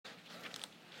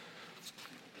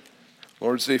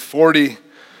Lord's Day 40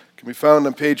 can be found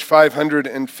on page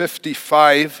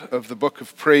 555 of the Book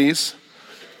of Praise.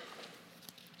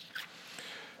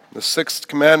 The sixth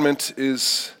commandment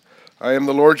is, I am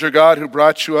the Lord your God who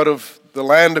brought you out of the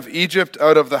land of Egypt,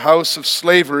 out of the house of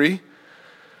slavery.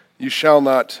 You shall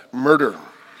not murder.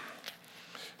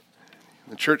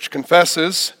 The church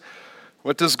confesses,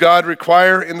 what does God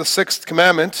require in the sixth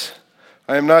commandment?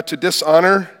 I am not to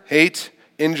dishonor, hate,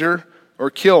 injure, or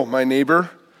kill my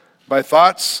neighbor by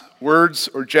thoughts, words,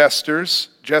 or gestures,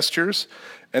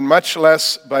 and much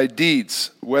less by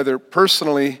deeds, whether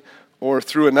personally or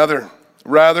through another.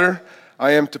 Rather,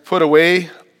 I am to put away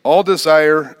all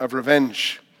desire of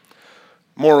revenge.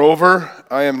 Moreover,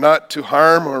 I am not to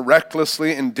harm or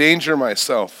recklessly endanger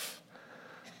myself.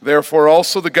 Therefore,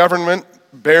 also the government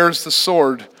bears the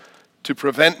sword to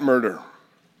prevent murder.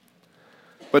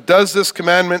 But does this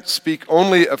commandment speak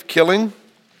only of killing?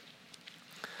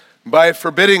 By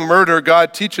forbidding murder,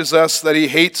 God teaches us that he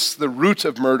hates the root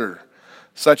of murder,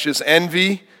 such as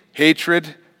envy,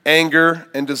 hatred, anger,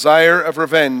 and desire of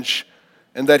revenge,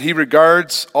 and that he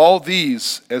regards all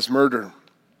these as murder.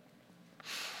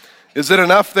 Is it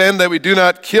enough then that we do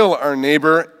not kill our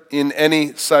neighbor in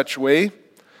any such way?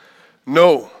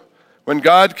 No. When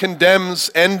God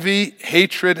condemns envy,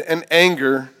 hatred, and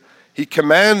anger, he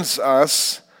commands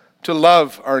us to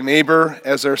love our neighbor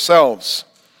as ourselves,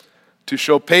 to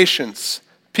show patience,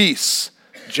 peace,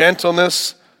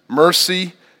 gentleness,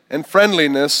 mercy, and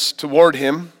friendliness toward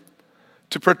him,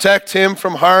 to protect him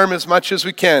from harm as much as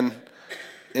we can,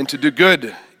 and to do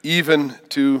good even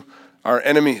to our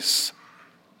enemies.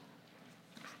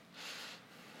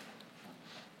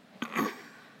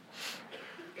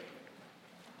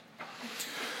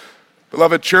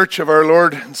 Beloved Church of our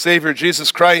Lord and Savior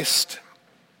Jesus Christ,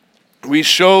 we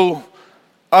show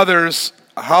others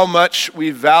how much we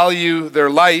value their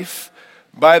life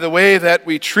by the way that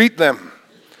we treat them,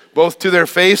 both to their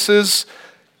faces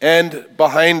and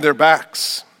behind their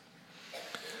backs.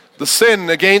 The sin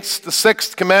against the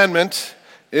sixth commandment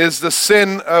is the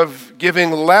sin of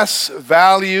giving less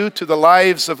value to the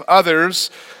lives of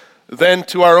others than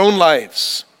to our own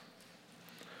lives.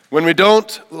 When we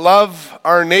don't love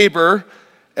our neighbor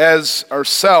as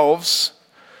ourselves,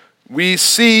 we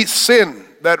see sin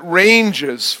that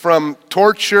ranges from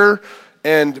torture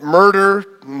and murder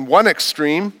in one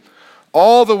extreme,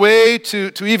 all the way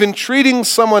to even treating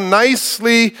someone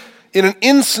nicely in an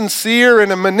insincere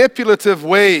and a manipulative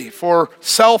way for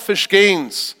selfish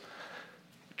gains,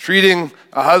 treating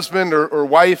a husband or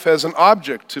wife as an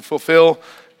object to fulfill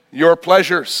your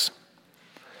pleasures.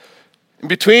 In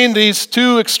between these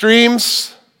two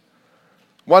extremes,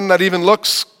 one that even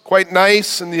looks quite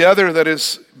nice and the other that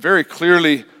is very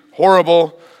clearly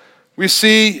horrible, we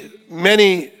see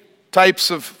many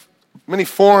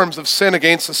forms of sin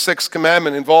against the sixth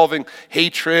commandment involving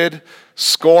hatred,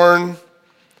 scorn,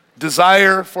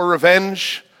 desire for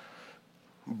revenge,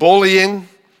 bullying,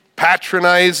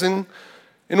 patronizing,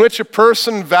 in which a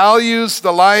person values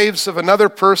the lives of another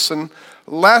person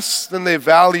less than they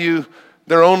value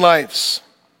their own lives.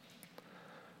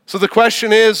 So the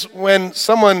question is, when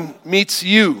someone meets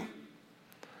you,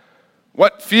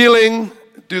 what feeling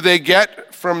do they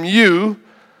get from you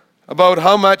about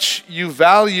how much you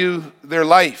value their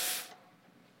life?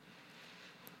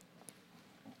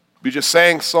 We just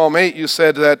sang Psalm 8. You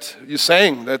sang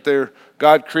that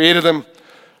God created them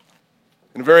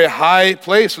in a very high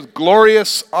place with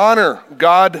glorious honor.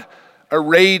 God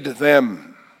arrayed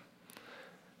them.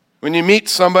 When you meet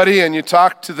somebody and you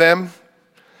talk to them,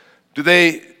 do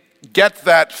they get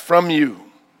that from you?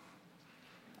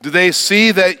 Do they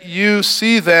see that you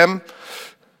see them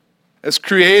as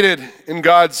created in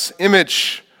God's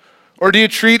image? Or do you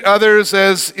treat others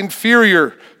as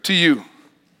inferior to you?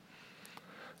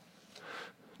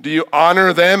 Do you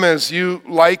honor them as you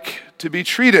like to be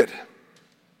treated?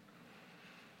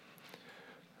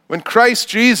 When Christ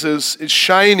Jesus is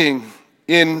shining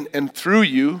in and through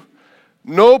you,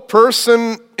 no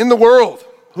person in the world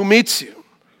who meets you,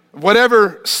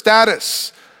 whatever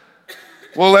status,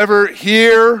 will ever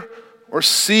hear or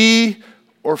see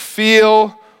or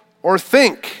feel or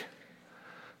think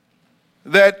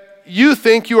that you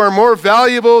think you are more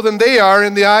valuable than they are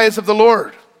in the eyes of the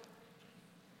Lord.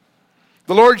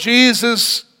 The Lord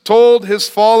Jesus told his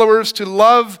followers to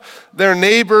love their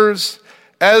neighbors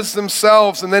as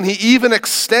themselves, and then he even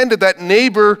extended that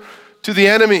neighbor to the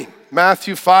enemy.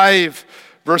 Matthew 5,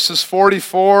 verses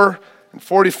 44 and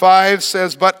 45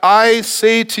 says, "But I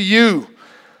say to you,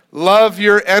 love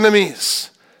your enemies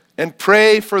and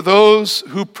pray for those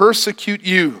who persecute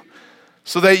you,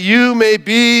 so that you may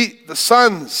be the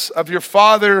sons of your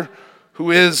Father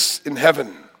who is in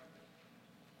heaven."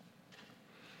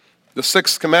 The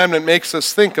sixth commandment makes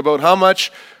us think about how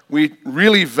much we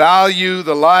really value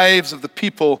the lives of the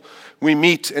people we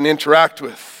meet and interact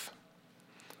with.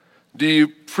 Do you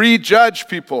prejudge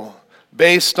people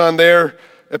based on their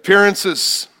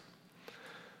appearances?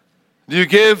 Do you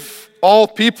give all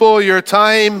people your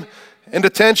time and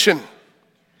attention?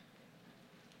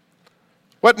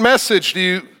 What message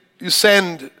do you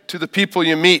send to the people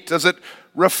you meet? Does it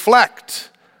reflect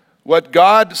what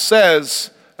God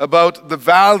says about the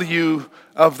value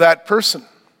of that person?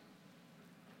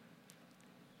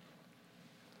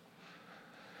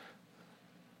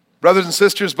 Brothers and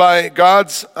sisters, by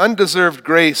God's undeserved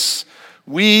grace,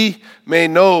 we may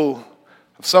know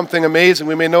of something amazing.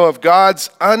 We may know of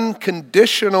God's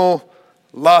unconditional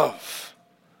love.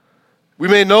 We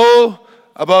may know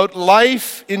about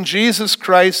life in Jesus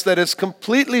Christ that is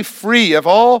completely free of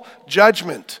all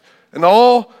judgment and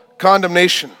all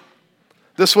condemnation.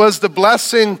 This was the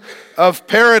blessing of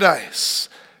paradise,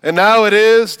 and now it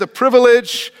is the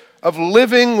privilege of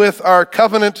living with our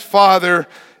covenant Father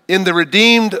in the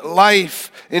redeemed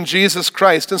life in Jesus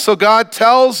Christ. And so God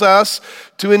tells us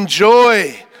to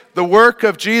enjoy the work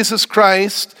of Jesus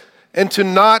Christ and to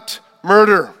not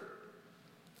murder.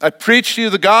 I preach to you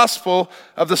the gospel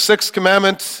of the sixth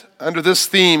commandment under this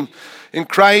theme. In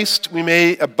Christ we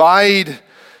may abide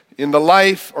in the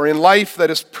life, or in life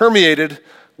that is permeated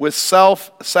with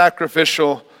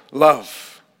self-sacrificial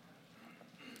love.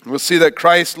 We'll see that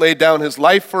Christ laid down his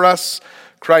life for us.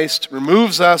 Christ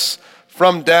removes us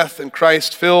from death, and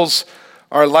Christ fills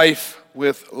our life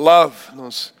with love.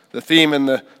 The theme and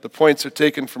the points are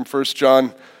taken from 1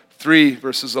 John 3,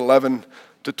 verses 11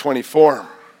 to 24.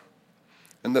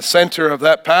 And the center of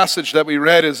that passage that we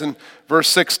read is in verse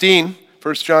 16,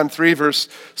 1 John 3, verse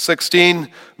 16.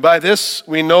 By this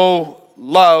we know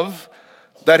love,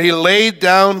 that he laid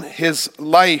down his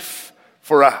life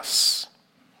for us.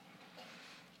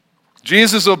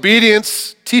 Jesus'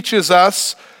 obedience teaches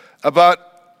us about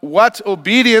what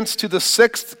obedience to the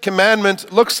sixth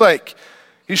commandment looks like.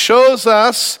 He shows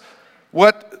us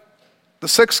what the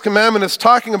sixth commandment is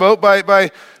talking about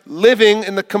by living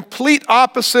in the complete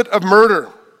opposite of murder.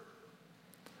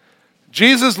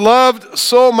 Jesus loved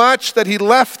so much that he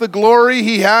left the glory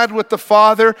he had with the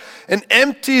Father and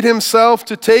emptied himself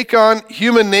to take on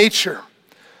human nature.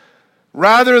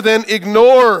 Rather than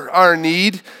ignore our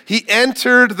need, he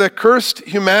entered the cursed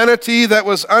humanity that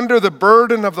was under the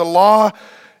burden of the law,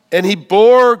 and he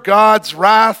bore God's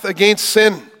wrath against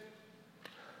sin.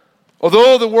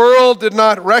 Although the world did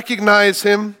not recognize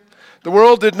him, the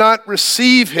world did not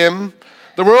receive him,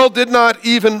 the world did not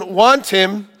even want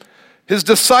him, his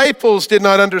disciples did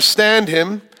not understand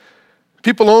him.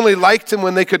 People only liked him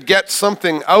when they could get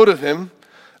something out of him.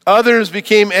 Others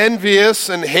became envious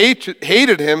and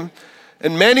hated him,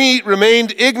 and many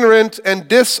remained ignorant and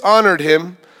dishonored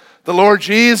him. The Lord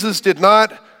Jesus did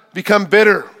not become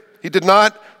bitter. He did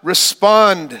not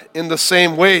respond in the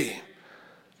same way,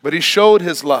 but he showed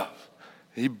his love.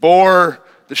 He bore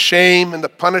the shame and the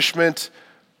punishment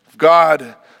of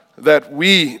God that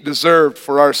we deserved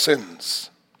for our sins.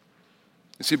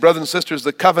 You see, brothers and sisters,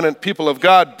 the covenant people of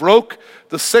God broke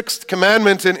the sixth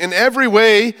commandment in every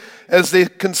way as they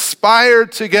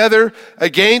conspired together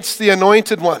against the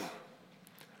Anointed One.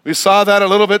 We saw that a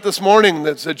little bit this morning,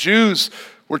 that the Jews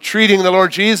were treating the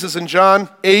Lord Jesus in John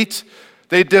 8.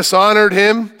 They dishonored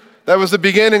him. That was the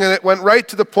beginning, and it went right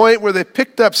to the point where they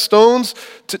picked up stones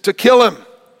to kill him.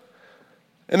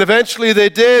 And eventually they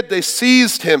did. They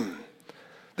seized him.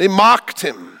 They mocked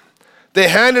him. They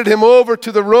handed him over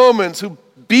to the Romans, who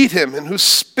beat him and who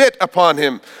spit upon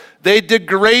him. They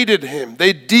degraded him.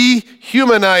 They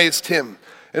dehumanized him,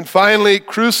 and finally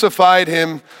crucified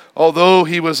him, although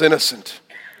he was innocent.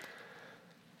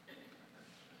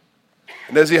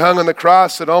 And as he hung on the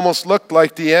cross, it almost looked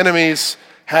like the enemies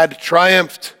had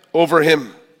triumphed over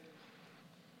him.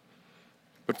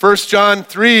 But 1 John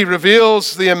 3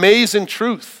 reveals the amazing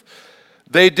truth.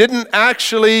 They didn't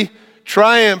actually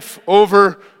triumph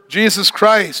over Jesus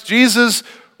Christ. Jesus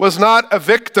was not a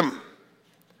victim.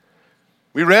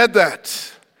 We read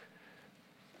that.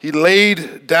 He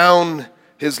laid down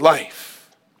his life.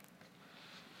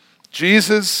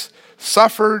 Jesus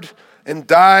suffered and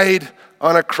died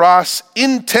on a cross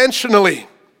intentionally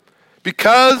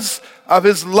because of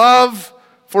his love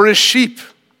for his sheep.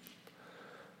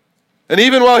 And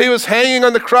even while he was hanging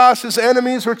on the cross, his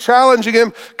enemies were challenging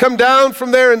him, "Come down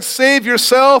from there and save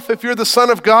yourself if you're the Son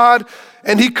of God."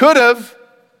 And he could have.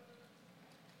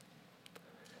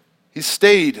 He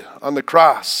stayed on the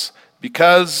cross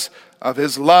because of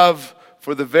his love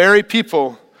for the very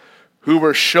people who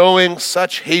were showing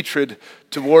such hatred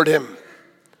toward him.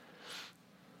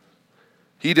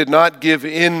 He did not give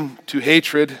in to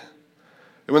hatred.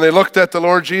 And when they looked at the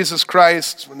Lord Jesus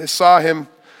Christ, when they saw him on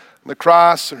the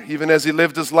cross, or even as he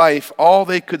lived his life, all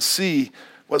they could see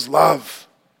was love.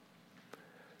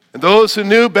 And those who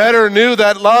knew better knew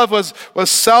that love was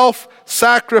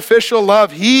self-sacrificial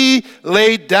love. He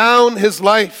laid down his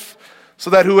life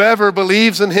so that whoever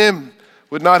believes in him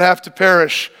would not have to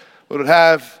perish, but would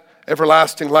have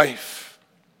everlasting life.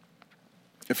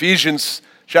 Ephesians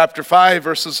chapter 5,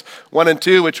 verses 1 and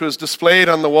 2, which was displayed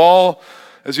on the wall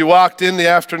as you walked in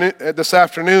this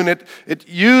afternoon, it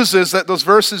uses that those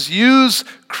verses use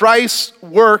Christ's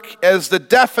work as the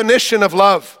definition of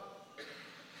love.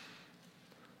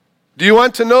 Do you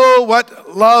want to know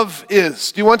what love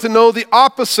is? Do you want to know the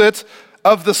opposite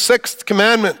of the sixth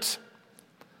commandment?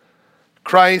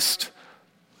 Christ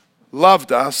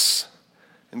loved us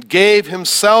and gave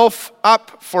himself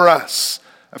up for us,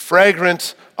 a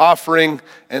fragrant offering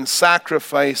and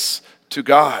sacrifice to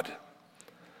God.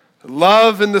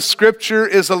 Love in the Scripture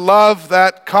is a love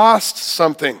that costs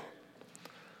something.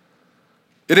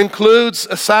 It includes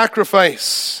a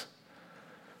sacrifice.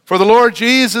 For the Lord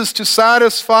Jesus to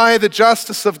satisfy the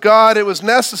justice of God, it was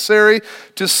necessary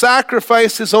to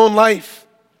sacrifice his own life.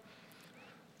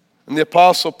 And the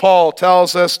Apostle Paul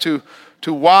tells us to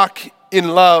walk in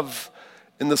love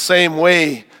in the same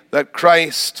way that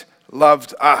Christ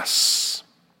loved us.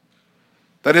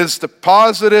 That is the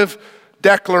positive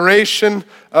declaration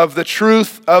of the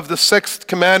truth of the sixth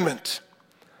commandment.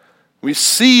 We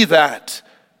see that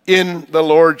in the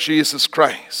Lord Jesus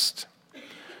Christ.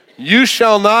 You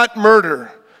shall not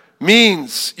murder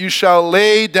means you shall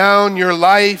lay down your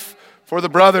life for the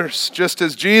brothers, just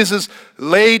as Jesus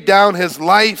laid down his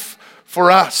life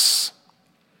for us.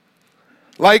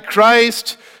 Like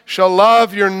Christ, shall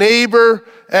love your neighbor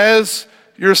as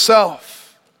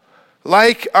yourself.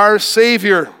 Like our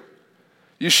Savior,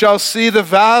 you shall see the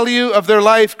value of their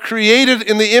life created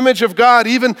in the image of God,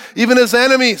 even as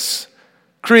enemies,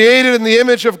 created in the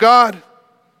image of God.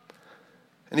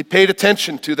 And he paid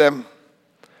attention to them,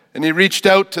 and he reached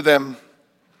out to them.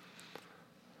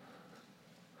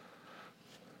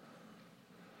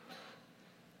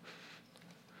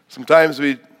 Sometimes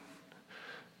we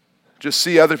just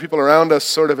see other people around us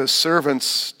sort of as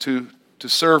servants to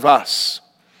serve us.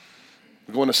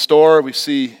 We go in a store, we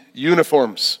see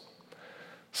uniforms.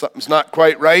 Something's not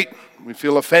quite right, we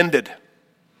feel offended.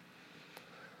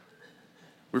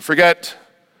 We forget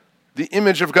the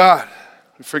image of God.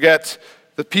 We forget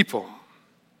the people.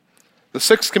 The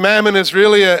sixth commandment is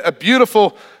really a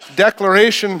beautiful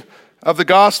declaration of the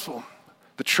gospel,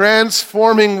 the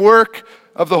transforming work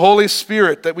of the Holy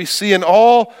Spirit that we see in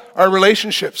all our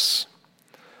relationships.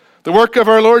 The work of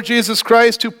our Lord Jesus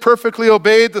Christ, who perfectly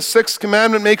obeyed the sixth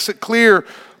commandment, makes it clear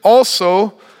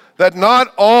also that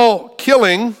not all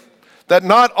killing, that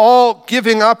not all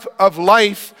giving up of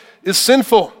life is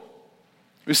sinful.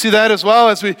 We see that as well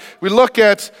as we look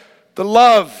at the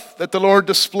love that the Lord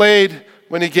displayed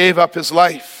when he gave up his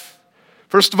life.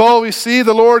 First of all, we see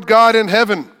the Lord God in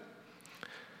heaven.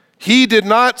 He did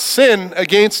not sin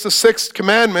against the sixth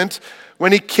commandment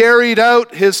when he carried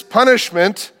out his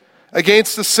punishment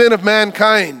against the sin of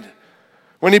mankind,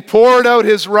 when he poured out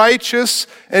his righteous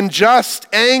and just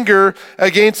anger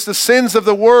against the sins of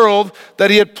the world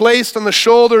that he had placed on the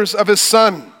shoulders of his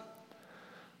Son.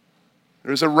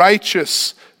 There's a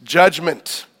righteous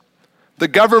judgment, the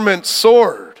government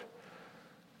sword,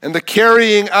 and the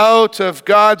carrying out of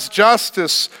God's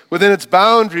justice within its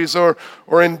boundaries, or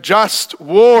in just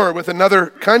war with another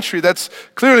country. That's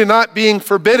clearly not being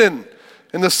forbidden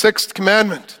in the sixth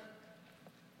commandment.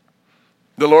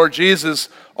 The Lord Jesus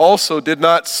also did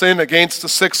not sin against the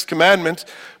sixth commandment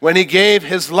when he gave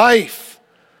his life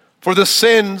for the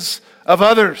sins of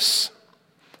others.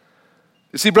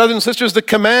 You see, brothers and sisters, the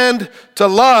command to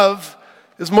love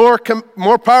is more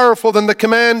powerful than the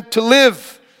command to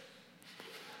live.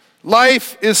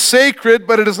 Life is sacred,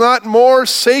 but it is not more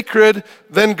sacred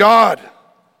than God.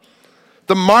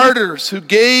 The martyrs who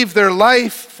gave their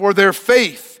life for their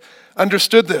faith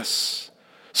understood this.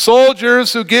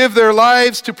 Soldiers who give their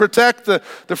lives to protect the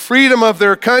freedom of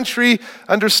their country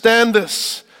understand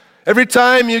this. Every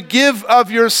time you give of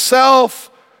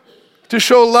yourself to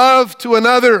show love to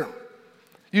another,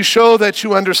 you show that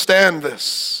you understand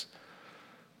this.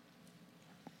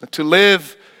 To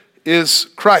live is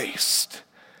Christ.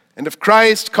 And if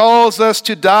Christ calls us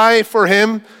to die for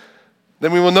him,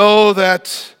 then we will know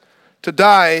that to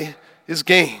die is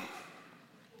gain.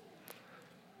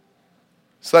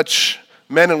 Such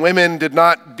men and women did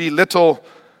not belittle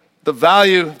the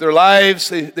value of their lives.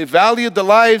 They valued the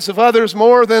lives of others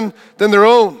more than their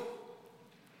own.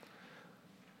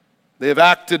 They have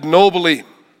acted nobly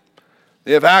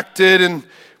They have acted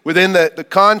within the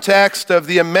context of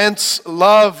the immense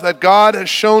love that God has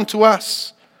shown to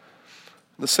us.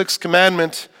 The sixth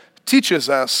commandment teaches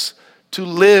us to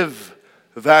live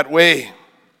that way.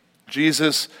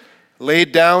 Jesus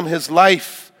laid down his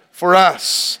life for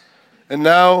us, and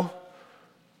now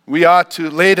we ought to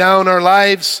lay down our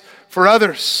lives for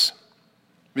others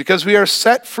because we are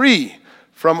set free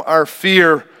from our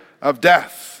fear of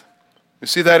death. We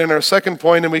see that in our second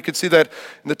point, and we could see that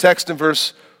in the text in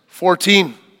verse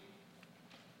 14.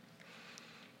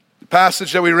 The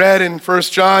passage that we read in 1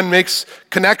 John makes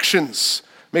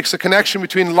a connection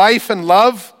between life and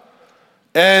love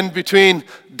and between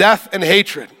death and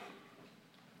hatred.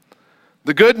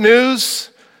 The good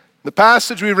news, the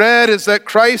passage we read, is that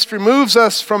Christ removes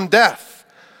us from death,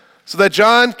 so that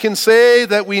John can say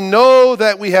that we know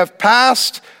that we have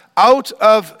passed out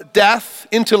of death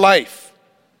into life.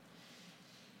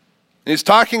 And he's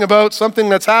talking about something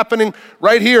that's happening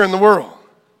right here in the world.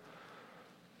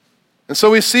 And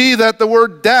so we see that the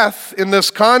word death in this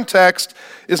context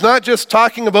is not just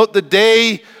talking about the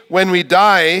day when we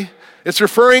die. It's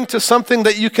referring to something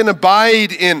that you can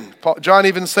abide in. John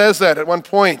even says that at one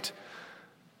point.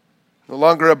 No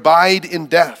longer abide in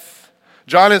death.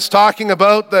 John is talking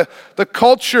about the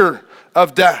culture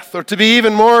of death. Or to be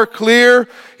even more clear,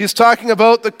 he's talking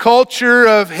about the culture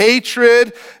of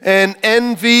hatred and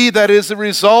envy that is a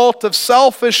result of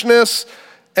selfishness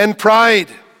and pride.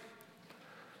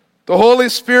 The Holy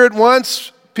Spirit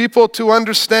wants people to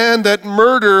understand that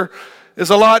murder is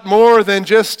a lot more than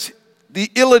just the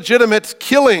illegitimate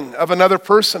killing of another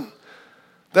person.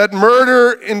 That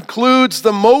murder includes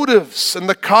the motives and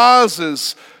the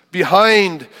causes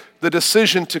behind the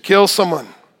decision to kill someone.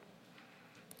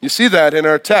 You see that in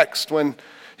our text when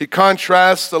he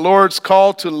contrasts the Lord's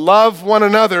call to love one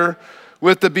another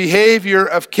with the behavior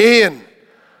of Cain,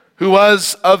 who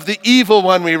was of the evil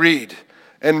one, we read,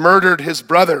 and murdered his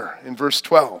brother in verse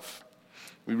 12.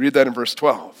 We read that in verse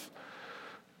 12.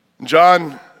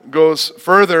 John goes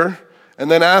further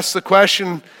and then asks the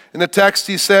question in the text.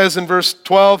 He says in verse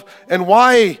 12, and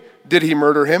why did he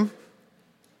murder him?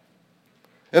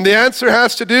 And the answer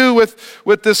has to do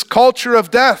with this culture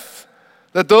of death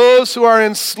that those who are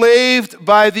enslaved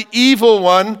by the evil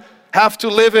one have to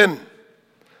live in.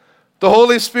 The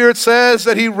Holy Spirit says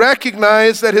that he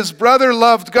recognized that his brother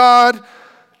loved God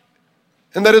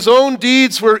and that his own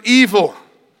deeds were evil.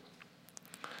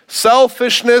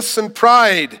 Selfishness and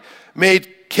pride made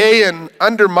Cain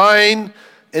undermine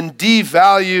and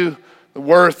devalue the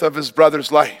worth of his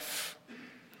brother's life.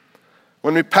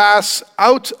 When we pass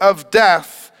out of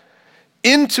death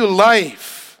into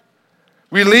life,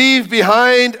 we leave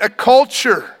behind a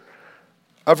culture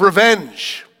of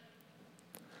revenge,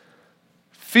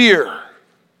 fear,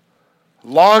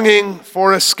 longing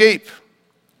for escape,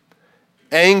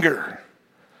 anger,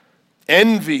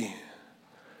 envy,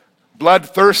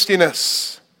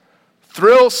 bloodthirstiness,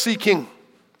 thrill-seeking,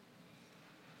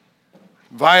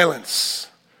 violence.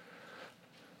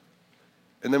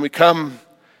 And then we come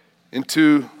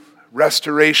into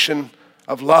restoration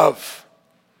of love,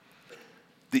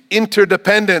 the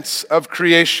interdependence of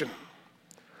creation.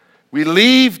 We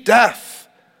leave death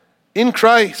in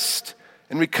Christ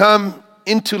and we come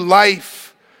into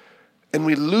life and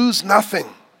we lose nothing.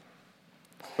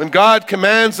 When God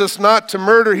commands us not to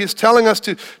murder, he's telling us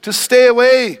to stay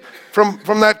away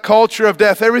from that culture of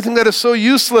death, everything that is so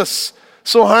useless,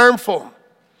 so harmful.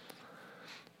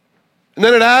 And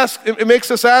then it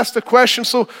makes us ask the question,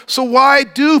 so why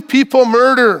do people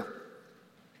murder?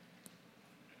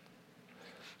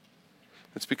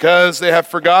 It's because they have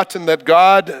forgotten that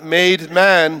God made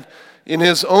man in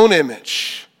his own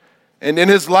image and in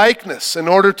his likeness in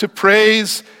order to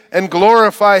praise and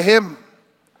glorify him.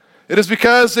 It is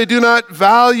because they do not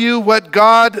value what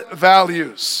God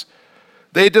values.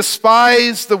 They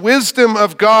despise the wisdom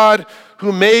of God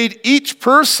who made each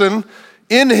person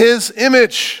in his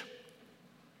image.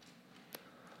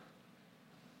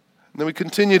 And then we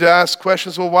continue to ask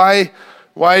questions. Well,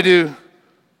 why do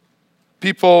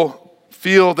people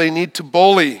feel they need to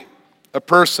bully a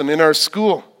person in our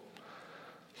school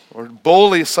or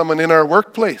bully someone in our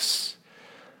workplace?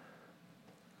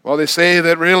 Well, they say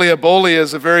that really a bully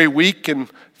is a very weak and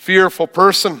fearful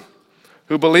person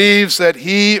who believes that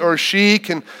he or she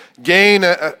can gain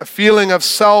a feeling of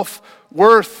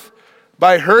self-worth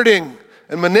by hurting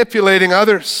and manipulating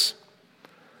others.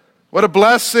 What a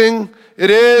blessing it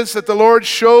is that the Lord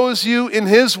shows you in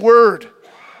his word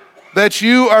that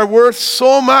you are worth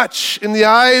so much in the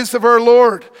eyes of our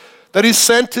Lord that he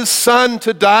sent his Son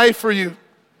to die for you.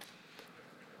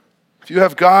 If you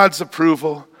have God's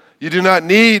approval, You do not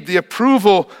need the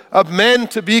approval of men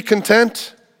to be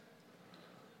content.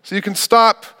 So you can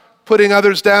stop putting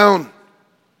others down.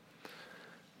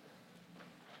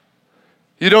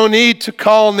 You don't need to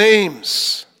call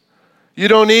names. You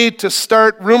don't need to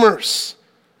start rumors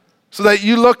so that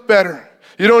you look better.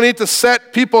 You don't need to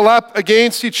set people up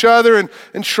against each other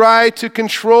and try to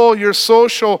control your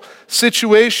social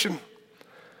situation.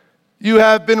 You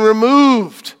have been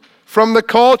removed from the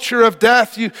culture of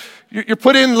death. You're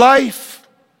put in life.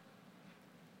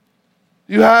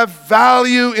 You have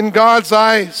value in God's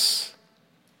eyes.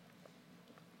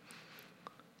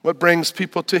 What brings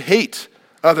people to hate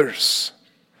others?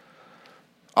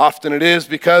 Often it is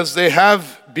because they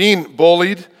have been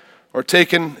bullied or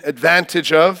taken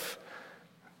advantage of.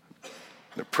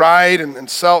 Their pride and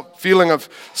feeling of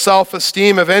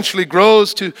self-esteem eventually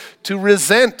grows to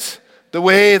resent the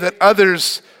way that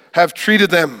others have treated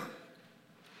them.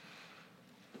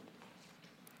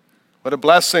 What a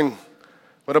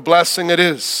blessing it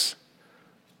is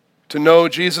to know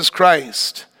Jesus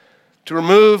Christ, to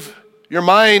remove your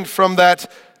mind from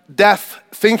that death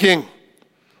thinking,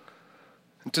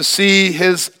 and to see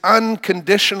his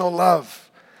unconditional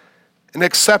love and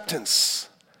acceptance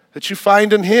that you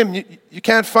find in him. You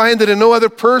can't find it in no other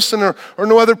person or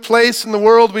no other place in the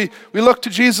world. We look to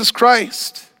Jesus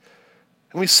Christ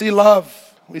and we see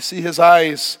love. We see his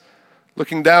eyes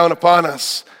looking down upon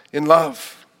us in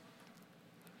love.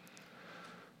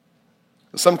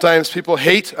 Sometimes people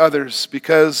hate others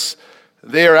because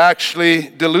they are actually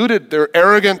deluded. They're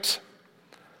arrogant.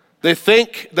 They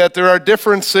think that there are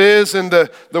differences in the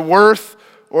worth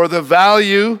or the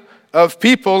value of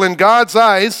people in God's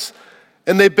eyes,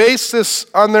 and they base this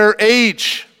on their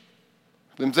age.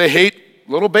 Sometimes they hate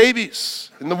little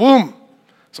babies in the womb.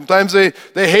 Sometimes they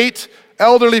hate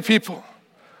elderly people.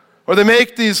 Or they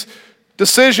make these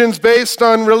decisions based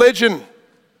on religion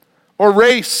or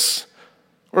race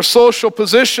or social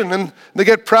position, and they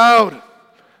get proud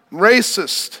and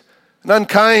racist and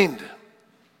unkind.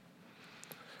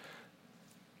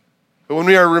 But when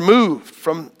we are removed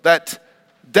from that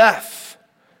death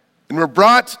and we're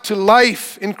brought to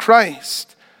life in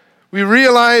Christ, we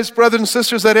realize, brothers and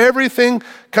sisters, that everything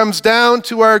comes down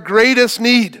to our greatest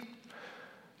need.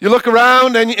 You look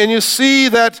around and you see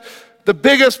that the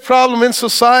biggest problem in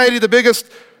society, the biggest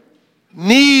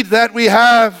need that we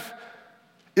have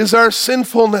is our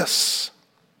sinfulness.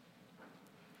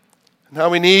 And how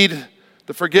we need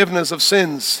the forgiveness of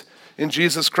sins in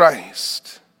Jesus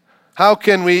Christ. How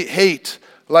can we hate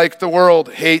like the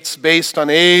world hates based on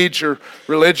age or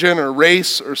religion or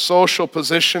race or social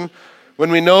position when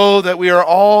we know that we are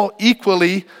all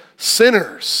equally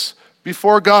sinners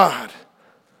before God,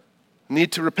 who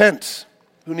need to repent,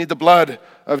 who need the blood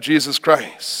of Jesus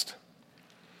Christ?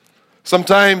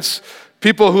 Sometimes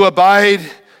people who abide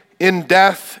in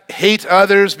death hate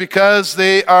others because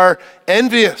they are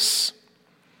envious.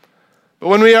 But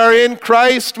when we are in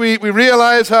Christ, we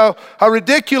realize how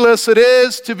ridiculous it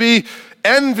is to be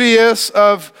envious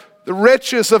of the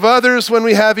riches of others when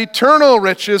we have eternal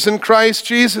riches in Christ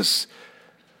Jesus.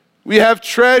 We have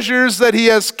treasures that he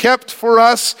has kept for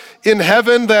us in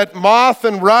heaven that moth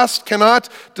and rust cannot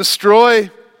destroy.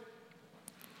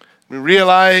 We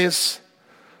realize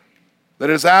that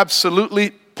it is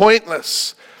absolutely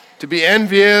pointless to be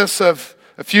envious of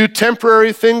a few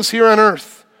temporary things here on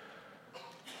earth.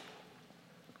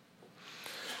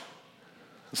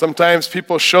 Sometimes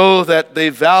people show that they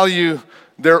value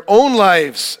their own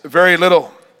lives very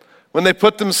little when they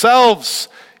put themselves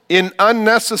in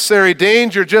unnecessary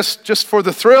danger just for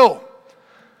the thrill.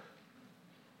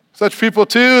 Such people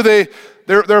too,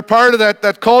 they're part of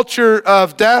that culture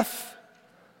of death.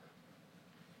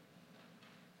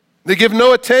 They give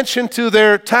no attention to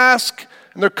their task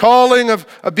and their calling of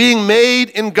being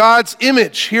made in God's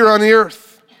image here on the earth.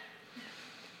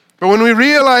 But when we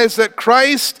realize that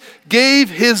Christ gave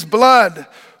his blood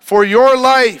for your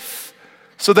life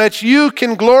so that you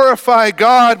can glorify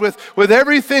God with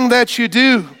everything that you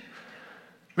do,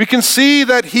 we can see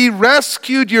that he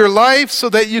rescued your life so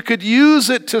that you could use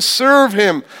it to serve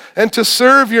him and to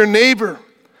serve your neighbor.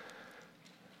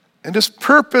 And his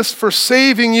purpose for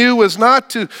saving you was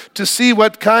not to see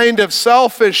what kind of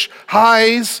selfish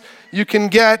highs you can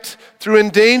get through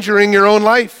endangering your own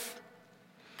life.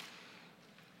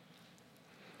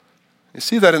 You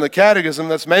see that in the Catechism,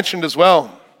 that's mentioned as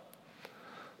well.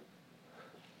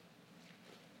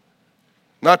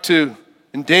 Not to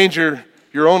endanger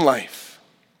your own life.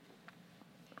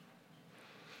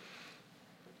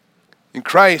 In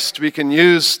Christ, we can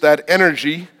use that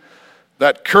energy,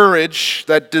 that courage,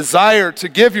 that desire to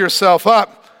give yourself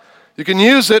up. You can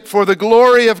use it for the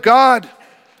glory of God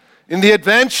in the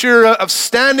adventure of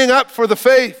standing up for the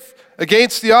faith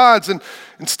against the odds and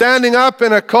standing up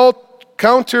in a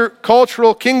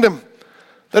counter-cultural kingdom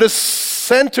that is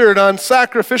centered on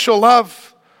sacrificial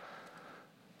love.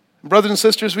 Brothers and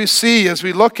sisters, we see as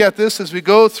we look at this, as we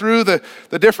go through the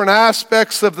different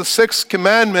aspects of the sixth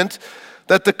commandment,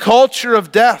 that the culture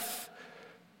of death,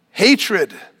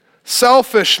 hatred,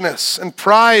 selfishness, and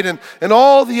pride, and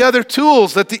all the other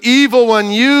tools that the evil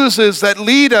one uses that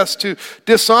lead us to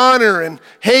dishonor and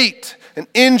hate and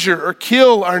injure or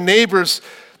kill our neighbors,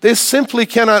 they simply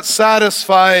cannot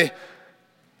satisfy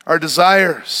our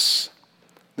desires.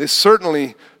 They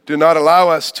certainly do not allow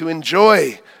us to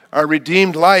enjoy our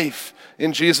redeemed life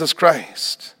in Jesus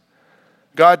Christ.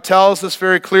 God tells us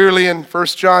very clearly in 1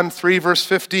 John 3, verse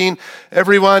 15,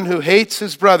 everyone who hates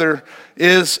his brother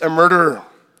is a murderer.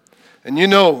 And you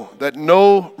know that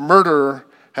no murderer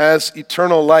has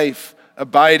eternal life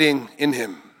abiding in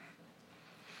him.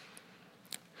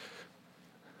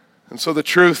 And so the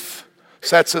truth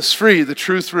sets us free. The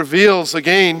truth reveals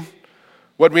again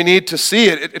what we need to see.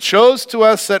 It shows to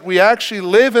us that we actually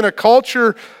live in a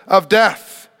culture of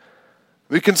death.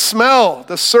 We can smell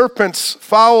the serpent's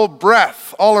foul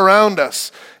breath all around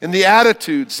us in the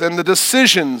attitudes and the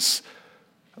decisions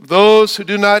of those who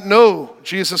do not know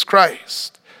Jesus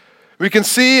Christ. We can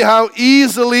see how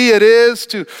easily it is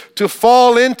to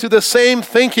fall into the same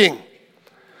thinking,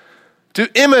 to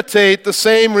imitate the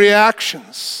same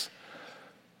reactions.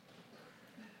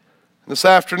 This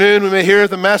afternoon we may hear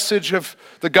the message of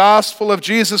the gospel of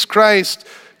Jesus Christ.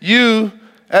 You,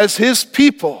 as his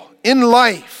people in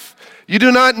life, you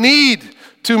do not need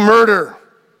to murder.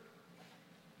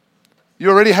 You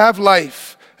already have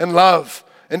life and love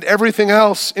and everything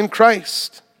else in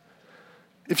Christ.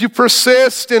 If you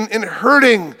persist in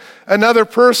hurting another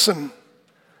person,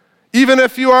 even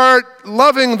if you are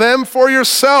loving them for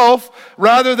yourself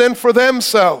rather than for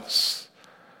themselves,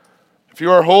 if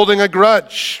you are holding a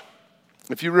grudge,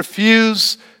 if you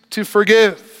refuse to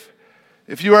forgive,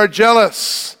 if you are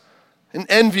jealous and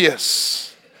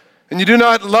envious, and you do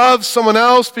not love someone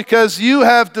else because you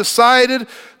have decided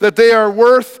that they are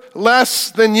worth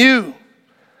less than you,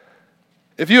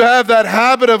 if you have that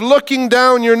habit of looking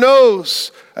down your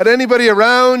nose at anybody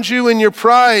around you in your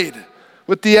pride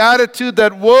with the attitude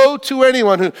that woe to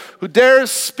anyone who dares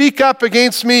speak up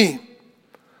against me,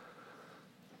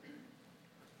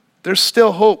 there's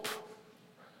still hope.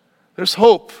 There's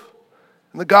hope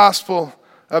in the gospel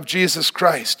of Jesus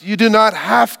Christ. You do not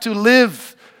have to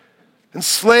live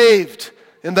enslaved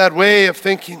in that way of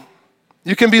thinking.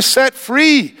 You can be set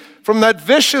free from that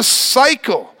vicious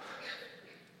cycle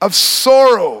of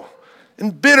sorrow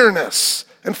and bitterness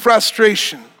and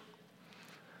frustration.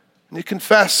 And you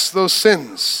confess those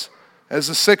sins as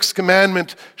the sixth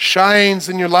commandment shines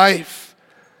in your life.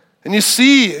 And you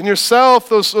see in yourself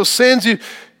those sins,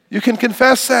 you can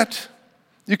confess that.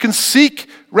 You can seek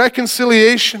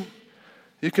reconciliation.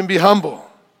 You can be humble.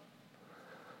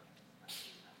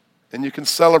 And you can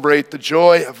celebrate the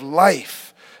joy of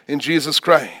life in Jesus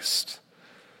Christ.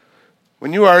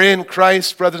 When you are in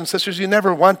Christ, brothers and sisters, you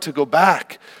never want to go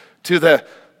back to that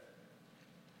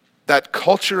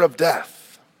culture of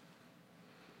death.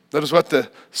 That is what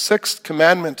the sixth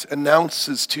commandment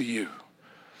announces to you.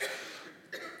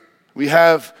 We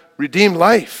have redeemed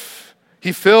life.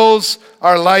 He fills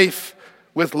our life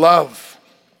with love.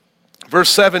 Verse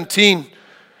 17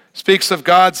 speaks of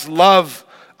God's love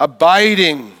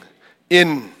abiding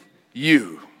in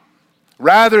you.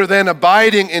 Rather than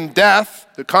abiding in death,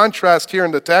 the contrast here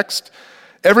in the text,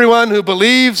 everyone who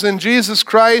believes in Jesus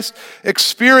Christ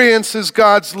experiences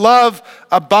God's love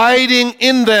abiding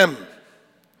in them.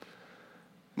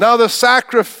 Now the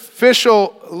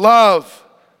sacrificial love,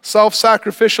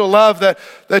 self-sacrificial love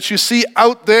that you see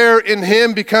out there in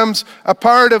him becomes a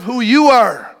part of who you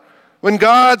are when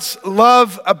God's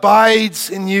love abides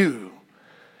in you.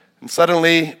 And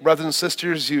suddenly, brothers and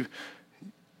sisters,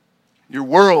 your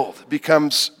world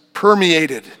becomes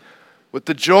permeated with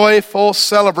the joyful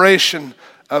celebration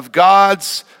of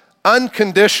God's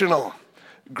unconditional,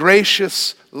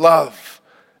 gracious love.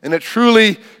 And it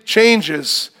truly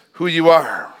changes who you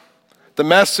are. The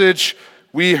message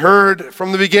we heard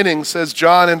from the beginning, says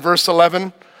John in verse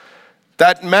 11,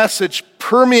 that message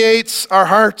permeates our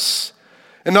hearts.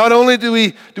 And not only do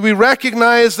we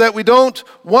recognize that we don't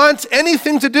want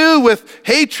anything to do with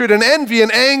hatred and envy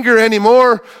and anger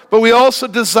anymore, but we also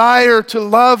desire to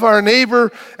love our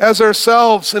neighbor as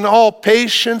ourselves in all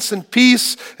patience and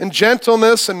peace and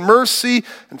gentleness and mercy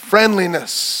and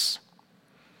friendliness.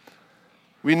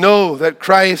 We know that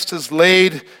Christ has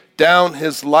laid down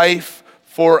his life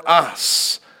for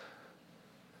us.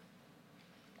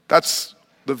 That's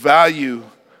the value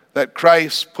that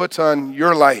Christ put on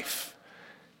your life,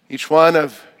 each one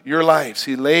of your lives.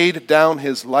 He laid down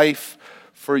his life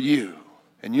for you.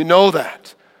 And you know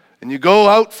that. And you go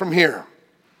out from here.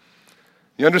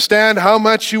 You understand how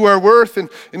much you are worth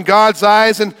in God's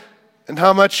eyes and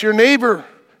how much your neighbor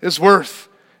is worth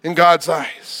in God's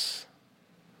eyes.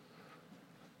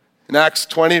 In Acts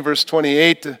 20, verse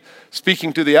 28,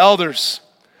 speaking to the elders,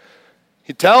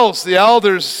 he tells the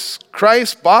elders,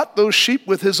 Christ bought those sheep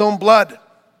with his own blood.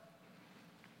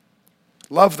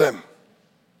 Love them.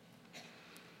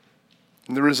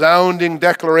 And the resounding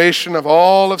declaration of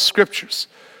all of Scriptures,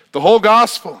 the whole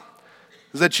gospel,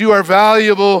 is that you are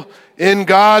valuable in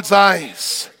God's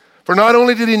eyes. For not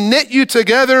only did he knit you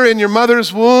together in your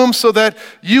mother's womb so that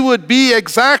you would be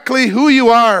exactly who you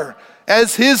are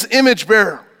as his image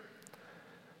bearer.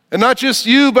 And not just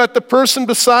you, but the person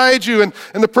beside you and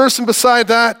the person beside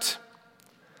that.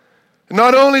 And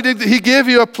not only did he give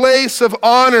you a place of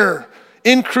honor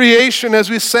in creation, as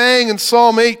we sang in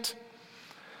Psalm 8,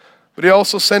 but he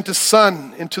also sent his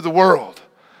Son into the world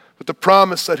with the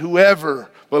promise that whoever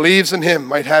believes in him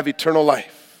might have eternal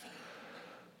life.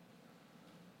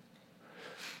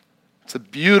 It's a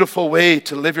beautiful way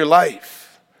to live your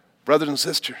life, brothers and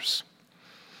sisters.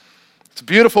 It's a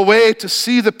beautiful way to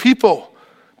see the people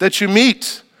that you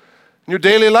meet in your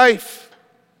daily life.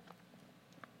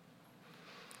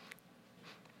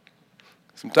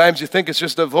 Sometimes you think it's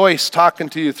just a voice talking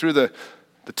to you through the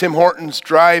Tim Hortons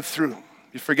drive-through.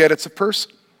 You forget it's a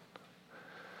person.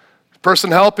 A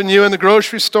person helping you in the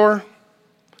grocery store,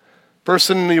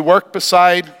 person you work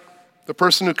beside, the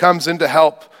person who comes in to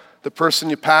help, the person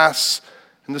you pass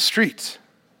in the street.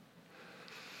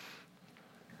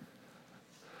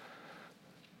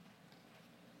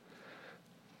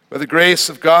 By the grace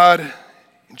of God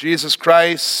in Jesus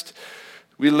Christ,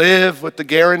 we live with the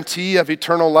guarantee of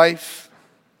eternal life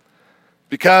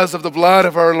because of the blood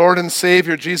of our Lord and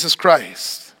Savior, Jesus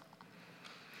Christ.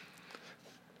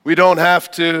 We don't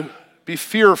have to be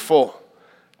fearful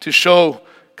to show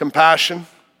compassion.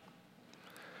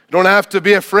 We don't have to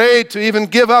be afraid to even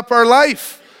give up our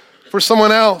life for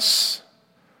someone else.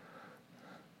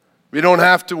 We don't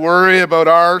have to worry about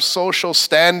our social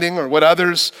standing or what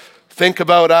others think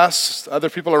about us, other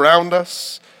people around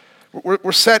us.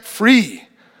 We're set free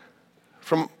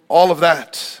from all of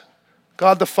that.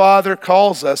 God the Father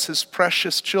calls us his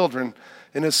precious children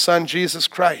in his Son Jesus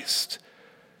Christ.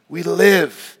 We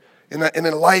live in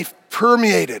a life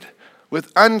permeated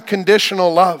with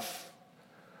unconditional love.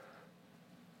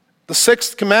 The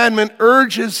sixth commandment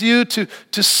urges you to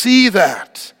see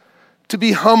that, to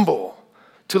be humble,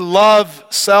 to love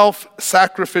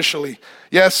self-sacrificially.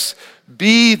 Yes,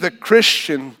 be the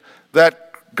Christian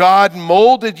that God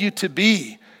molded you to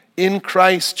be in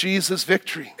Christ Jesus'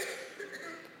 victory.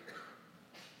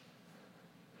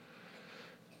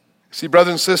 See,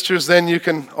 brothers and sisters, then you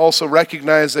can also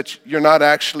recognize that you're not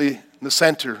actually in the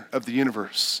center of the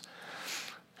universe.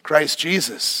 Christ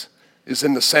Jesus is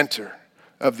in the center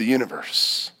of the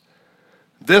universe.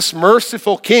 This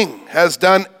merciful King has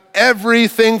done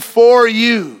everything for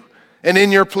you and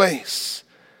in your place.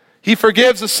 He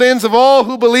forgives the sins of all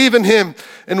who believe in him,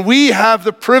 and we have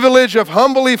the privilege of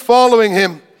humbly following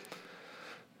him.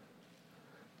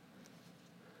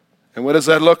 And what does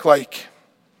that look like?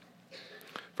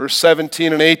 Verse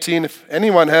 17 and 18, if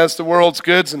anyone has the world's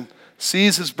goods and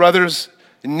sees his brothers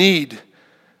in need,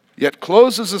 yet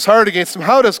closes his heart against him,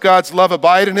 how does God's love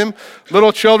abide in him?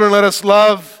 Little children, let us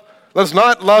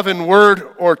not love in word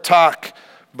or talk,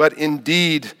 but in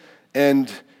deed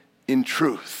and in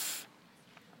truth.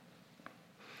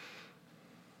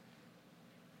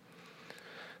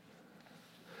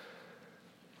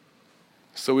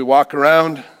 So we walk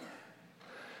around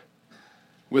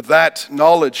with that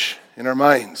knowledge in our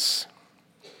minds.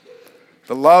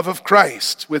 The love of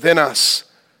Christ within us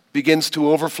begins to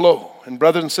overflow. And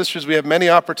brothers and sisters, we have many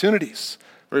opportunities,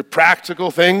 very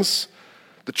practical things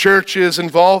the church is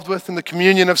involved with in the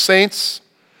communion of saints,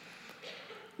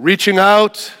 reaching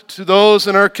out to those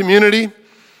in our community,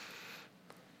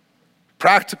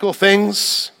 practical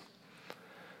things.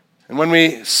 And when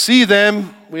we see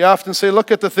them, we often say,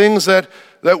 look at the things that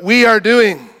we are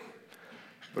doing.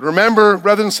 But remember,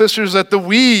 brothers and sisters, that the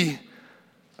we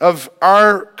of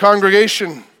our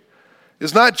congregation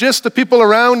is not just the people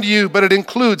around you, but it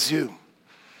includes you.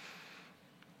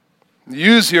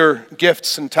 Use your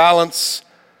gifts and talents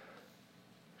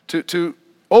to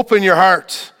open your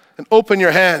heart and open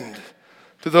your hand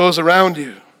to those around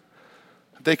you.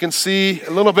 They can see a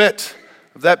little bit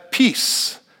of that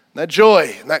peace, that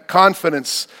joy, and that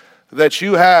confidence that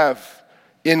you have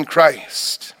in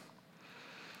Christ.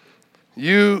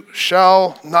 You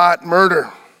shall not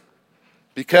murder,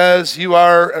 because you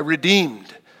are a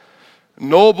redeemed,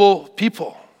 noble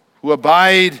people who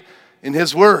abide in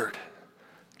his word.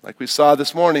 Like we saw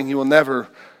this morning, you will never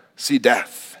see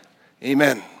death.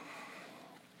 Amen.